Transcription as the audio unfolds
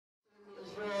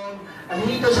And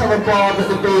he does have a barb at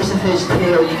the base of his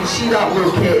tail. You can see that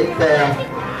located there.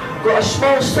 Got a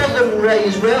small southern ray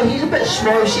as well. He's a bit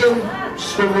small. You see him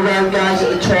swimming around, guys, at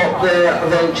the top there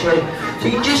eventually.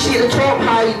 So you can just see at the top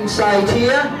height inside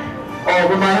here, or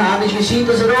with my hand, as you can see,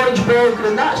 there's an orange bulb,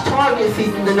 and that's target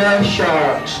feeding the nurse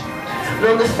sharks. And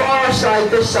on the far side,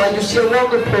 this side, you'll see a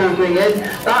longer pole going in.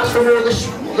 That's from all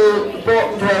the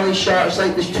bottom dwelling sharks,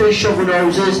 like there's two shovel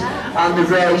noses and the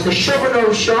rays. The shovel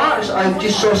nose sharks, I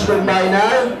just saw swim by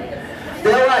now,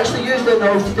 they'll actually use their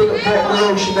nose to dig at the bottom of the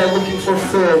ocean. They're looking for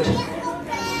food.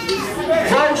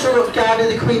 We've also got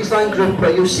Gary, the Queensland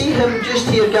grouper. You'll see him just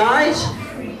here, guys.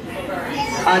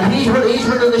 And he's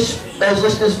one of the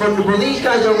listed as vulnerable. These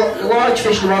guys are large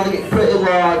fish, and they get pretty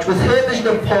large. With him is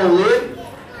Napoleon.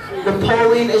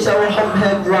 Napoleon is our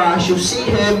humphead wrasse. You'll see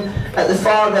him at the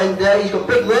far end there. He's got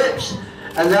big lips,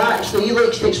 and he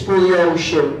likes to explore the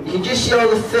ocean. You can just see all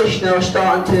the fish now are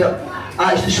starting to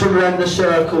actually swim around in a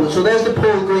circle. So there's the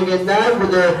pole going in now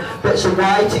with the bits of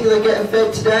whiting they're getting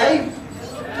fed today.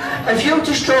 If you were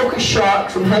to stroke a shark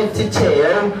from head to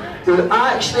tail, it would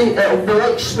actually, it'll be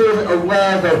like smooth or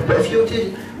leather, but if you were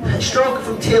to stroke it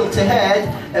from tail to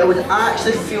head, it would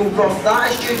actually feel rough.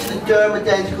 That is due to the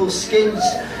dermidentical skins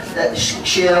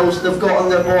shells they've got on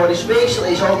their bodies.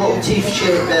 Basically, it's all little teeth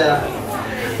shape there.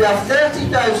 They have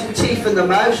 30,000 teeth in the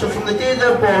mouth, so from the day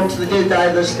they're born to the day they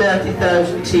die, there's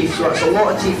 30,000 teeth, so that's a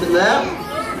lot of teeth in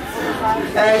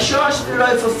there. Sharks have been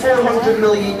around for 400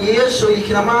 million years, so you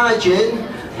can imagine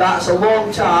that's a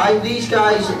long time. These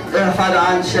guys have had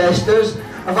ancestors.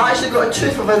 I've actually got a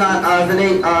tooth of a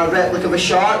replica of a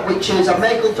shark, which is a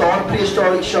megalodon,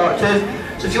 prehistoric shark tooth.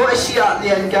 So if you want to see it at the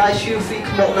end, guys, feel free to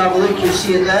come up and have a look, you'll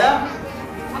see it there.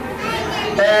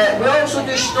 We also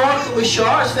do snorkeling with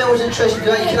sharks. If anyone's interested in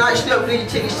that, you can actually upgrade your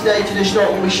tickets today to do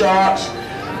snorkeling with sharks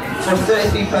for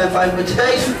 £33.5. But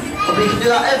today's, you can do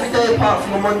that every day apart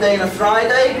from a Monday and a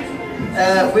Friday.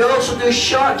 We also do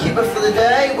Shark Keeper for the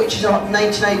day, which is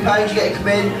 £99. You get to come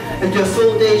in and do a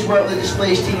full day's work with the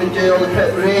displays team and do all the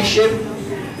preparation.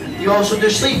 You also do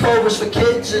sleepovers for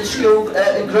kids in school,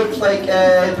 in groups like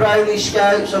brownie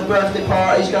scouts or birthday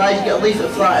parties, guys. You get a leaflet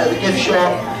flat at the gift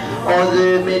shop or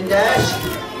the main desk.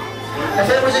 If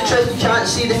anyone's interested, you can't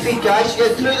see the feed, guys, you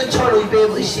get through the tunnel, you'll be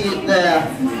able to see it there.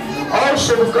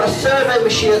 Also, we've got a survey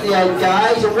machine at the end,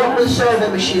 guys, and what the survey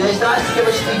machine is, that's to give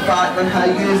us feedback on how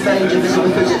you find your visit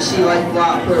with us at Sealife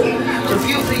Blackpool. So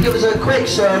feel free to give us a quick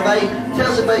survey,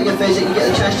 tell us about your visit, you get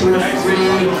the chance to win a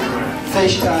free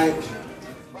fish tank.